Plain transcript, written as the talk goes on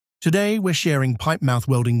Today, we're sharing pipe mouth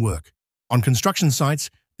welding work. On construction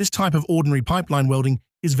sites, this type of ordinary pipeline welding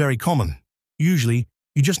is very common. Usually,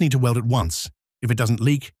 you just need to weld it once. If it doesn't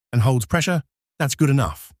leak and holds pressure, that's good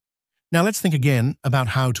enough. Now let's think again about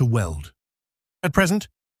how to weld. At present,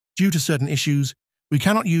 due to certain issues, we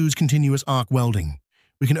cannot use continuous arc welding.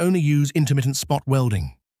 We can only use intermittent spot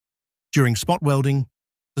welding. During spot welding,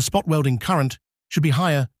 the spot welding current should be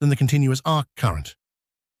higher than the continuous arc current.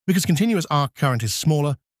 Because continuous arc current is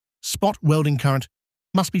smaller, spot welding current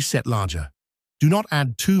must be set larger. Do not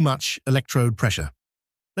add too much electrode pressure.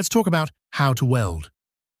 Let's talk about how to weld.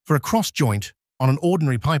 For a cross joint on an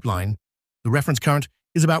ordinary pipeline, the reference current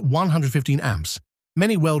is about 115 amps.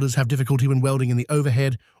 Many welders have difficulty when welding in the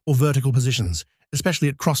overhead or vertical positions, especially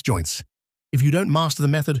at cross joints. If you don't master the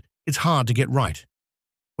method, it's hard to get right.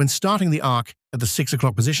 When starting the arc at the 6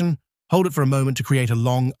 o'clock position, hold it for a moment to create a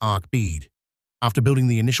long arc bead. After building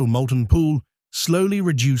the initial molten pool, slowly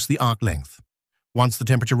reduce the arc length. Once the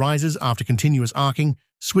temperature rises after continuous arcing,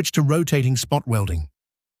 switch to rotating spot welding.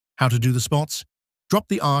 How to do the spots? Drop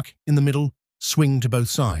the arc in the middle, swing to both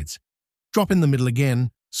sides. Drop in the middle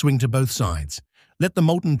again, swing to both sides. Let the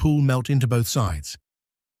molten pool melt into both sides.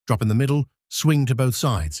 Drop in the middle, swing to both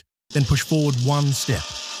sides. Then push forward one step.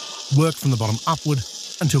 Work from the bottom upward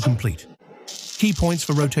until complete. Key points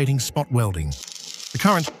for rotating spot welding. The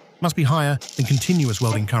current must be higher than continuous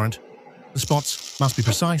welding current. The spots must be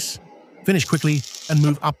precise. Finish quickly and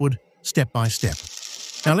move upward step by step.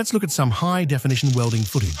 Now let's look at some high-definition welding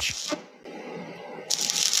footage.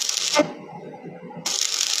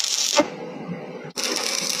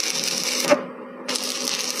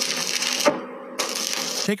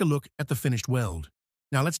 Take a look at the finished weld.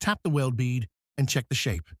 Now let's tap the weld bead and check the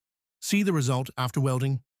shape. See the result after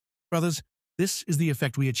welding? Brothers, this is the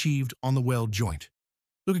effect we achieved on the weld joint.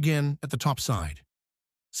 Look again at the top side.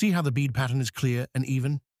 See how the bead pattern is clear and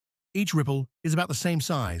even? Each ripple is about the same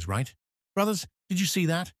size, right? Brothers, did you see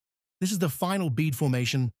that? This is the final bead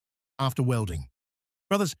formation after welding.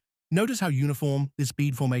 Brothers, notice how uniform this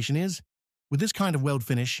bead formation is? With this kind of weld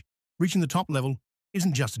finish, reaching the top level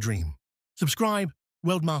isn't just a dream. Subscribe,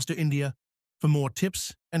 Weldmaster India, for more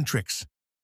tips and tricks.